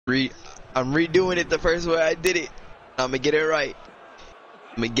I'm redoing it the first way I did it. I'm gonna get it right.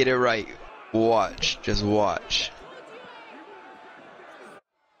 I'm gonna get it right. Watch, just watch.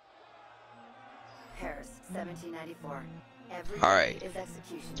 Paris, 1794. Every All right. day is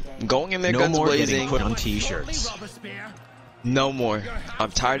execution day. Going in there, No guns more blazing. getting put on t-shirts. No more.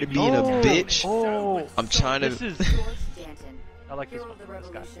 I'm tired of being a bitch. Oh, I'm trying to. this is. George Danton, I like this hero one. of the This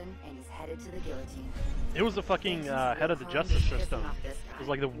guy. revolution, and he's headed to the guillotine. It was the fucking head of the justice system. It was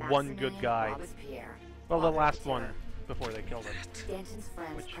like the one good guy. Well, the last one before they killed him. Danton's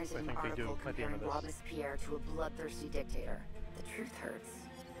friends Which printed I an think they do article at the end comparing of this. Robespierre to a bloodthirsty dictator. The truth hurts.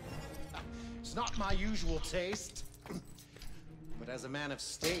 It's not my usual taste. But as a man of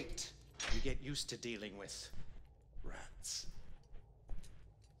state, you get used to dealing with rats.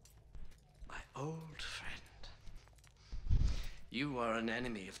 My old friend, you are an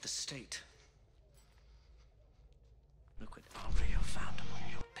enemy of the state. Look what Henri found among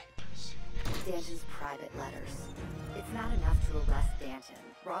your papers. Danton's private letters. It's not enough to arrest Danton.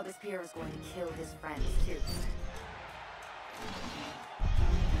 Robespierre is going to kill his friends too.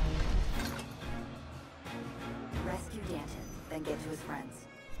 Rescue Danton, then get to his friends.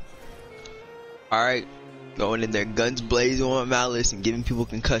 Alright. Going in there, guns blazing on malice and giving people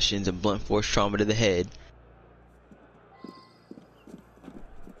concussions and blunt force trauma to the head.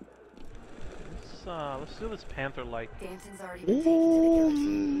 Let's do this Panther-like. Danton's already been taken to the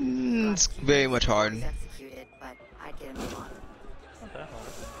guillotine. It's very much hard. He's executed, but I'd get him along. Not that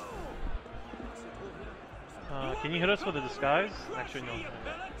hard. Can you hit us with a disguise? Actually, no.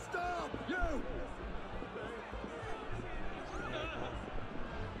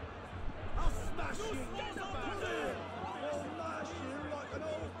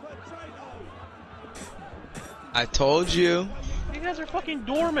 I told you. You guys are fucking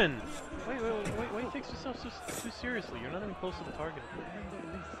doormen! Wait, why you take yourself so too seriously? You're not even close to the target.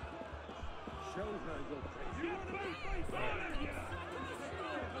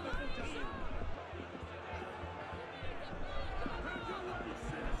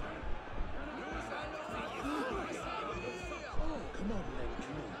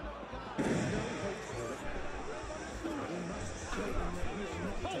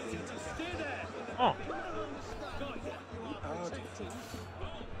 Oh.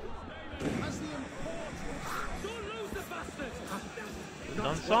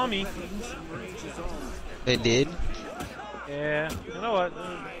 None saw me. They did? Yeah. You know what?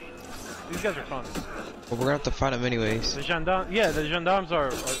 These guys are fun. But we're gonna have to fight them anyways. The gendarmes, yeah, the gendarmes are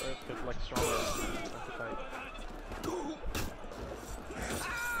like stronger to fight.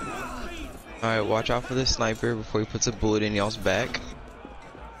 Alright, watch out for the sniper before he puts a bullet in y'all's back.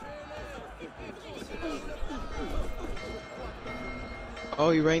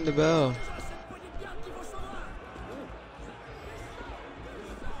 Oh, you rang the bell.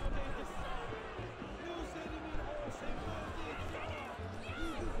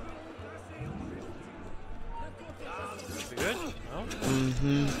 We good? No?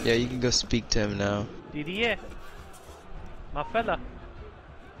 Mm-hmm. Yeah, you can go speak to him now. Didier. My fella.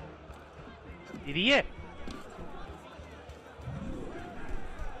 Didier.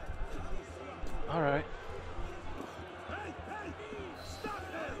 Alright.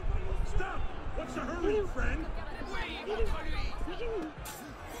 Stop! What's the hurry, friend?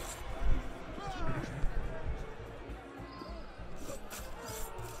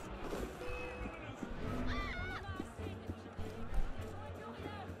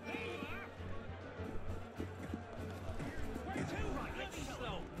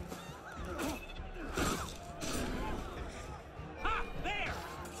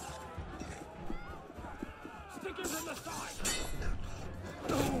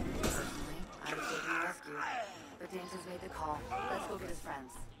 But Danton's made the call. Let's go get his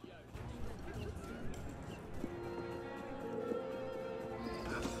friends.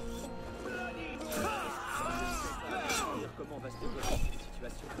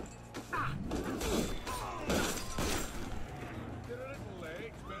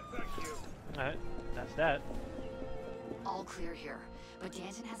 Alright, that's that. All clear here, but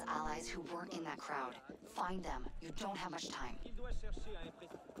Danton has allies who weren't in that crowd. Find them. You don't have much time.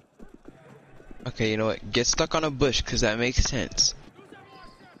 Okay, you know what? Get stuck on a bush, cause that makes sense.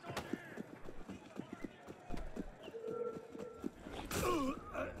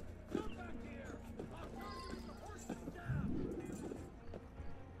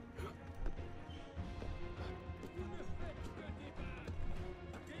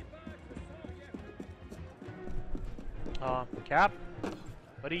 Cap?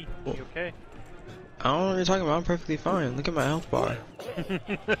 Buddy, you okay? I don't know what you're talking about. I'm perfectly fine. Look at my health bar.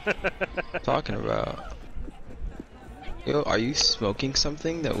 Talking about. Yo, are you smoking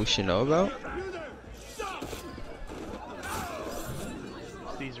something that we should know about?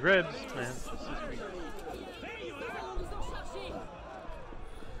 These ribs, man. This is weird.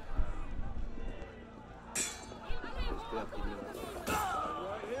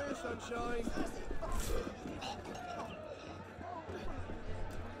 Right here, sunshine.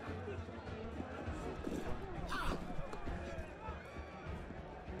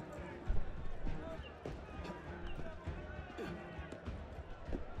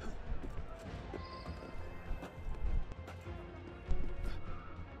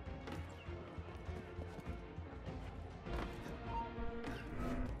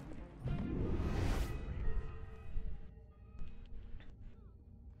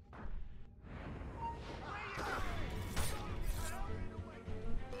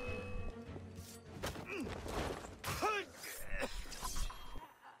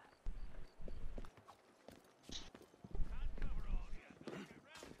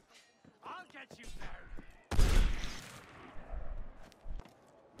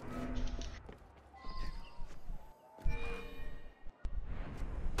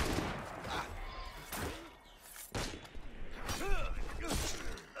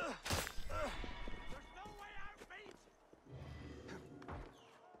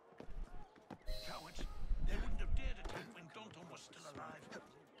 Cowards. They wouldn't have dared attack when Danton was still alive.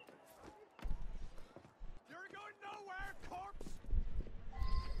 You're going nowhere, corpse!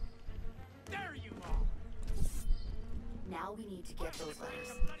 There you are! Now we need to get those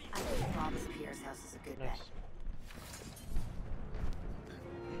letters. I think Robespierre's house is a good bet. Nice.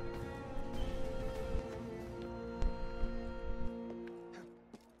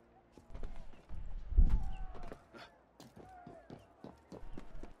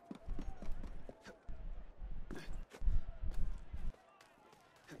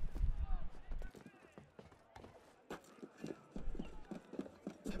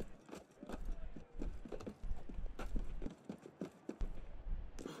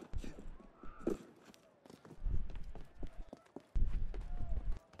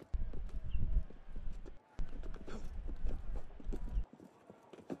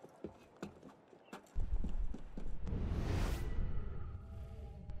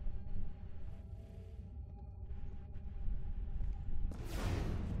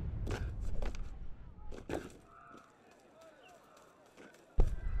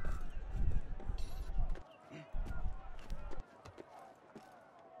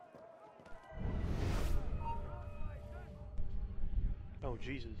 Oh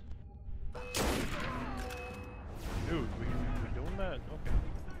Jesus. Dude, we doing that? Okay.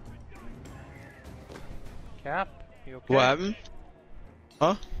 Cap? You okay? What happened?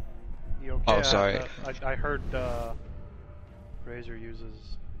 Huh? You okay? Oh, sorry. I heard Razor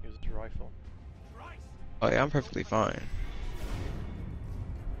uses a rifle. Oh yeah, I'm perfectly fine.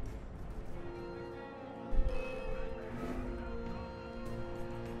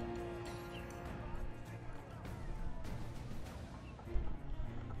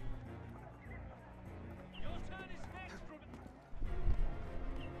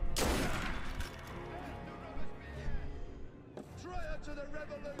 Traitor to the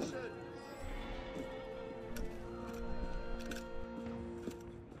revolution!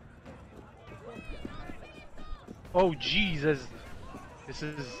 Oh Jesus! This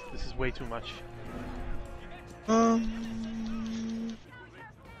is way too much.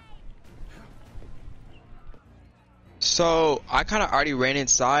 So I kind of already ran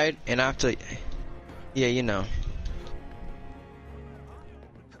inside, and I have to, yeah, you know.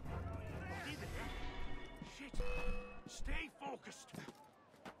 Shit! Stay focused!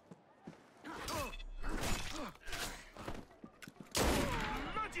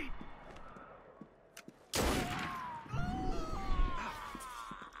 Bloody!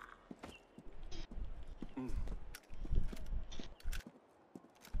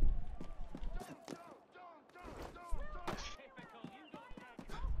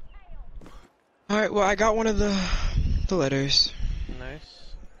 All right, well I got one of the letters.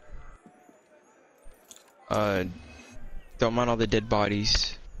 Nice. Don't mind all the dead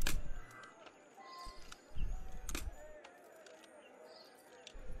bodies.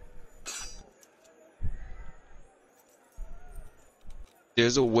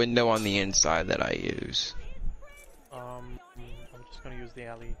 There's a window on the inside that I use. I'm just gonna use the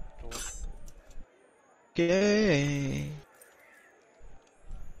alley door. Yay!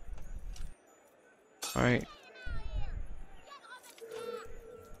 Alright.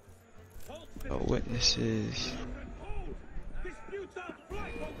 Oh, witnesses. This futile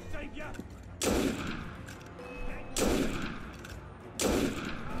flight won't save ya!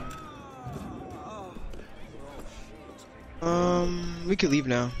 We could leave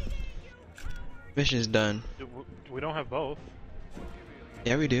now. Mission is done. We don't have both.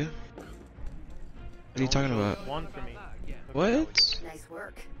 Yeah, we do. What are you talking about? One for me. What? Nice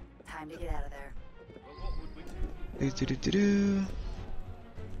work. Time to get out of there. Do.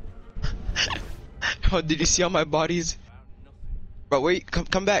 Oh, did you see all my bodies? Bro, wait,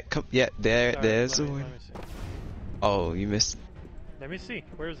 come back. Come, yeah, there's the one. Let me see. Oh, you missed. Let me see.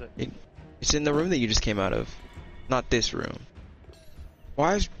 Where is it? It's in the room that you just came out of. Not this room.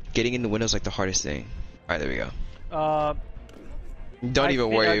 Why is getting in the windows like the hardest thing? Alright, there we go. Don't even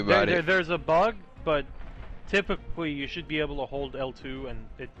worry about it. There's a bug, but typically you should be able to hold L2 and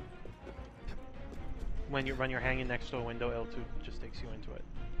it when you're hanging next to a window, L2 just takes you into it.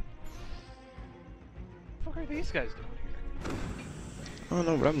 What the fuck are these guys doing here? I don't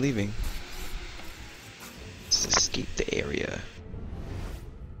know, but I'm leaving. Let's escape the area.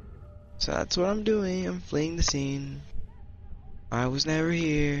 So that's what I'm doing. I'm fleeing the scene. I was never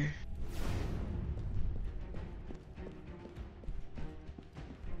here.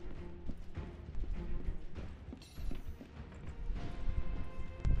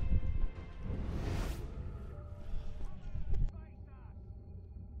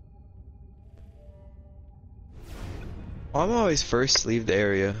 I'm always first to leave the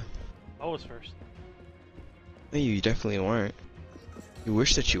area. I was first. No, you definitely weren't. You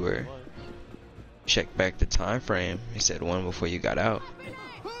wish that you were. Check back the time frame. It said 1 before you got out.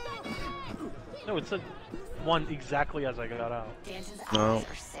 No, it said 1 exactly as I got out. Danton's No. allies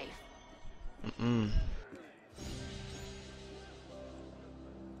are safe. Mm-mm.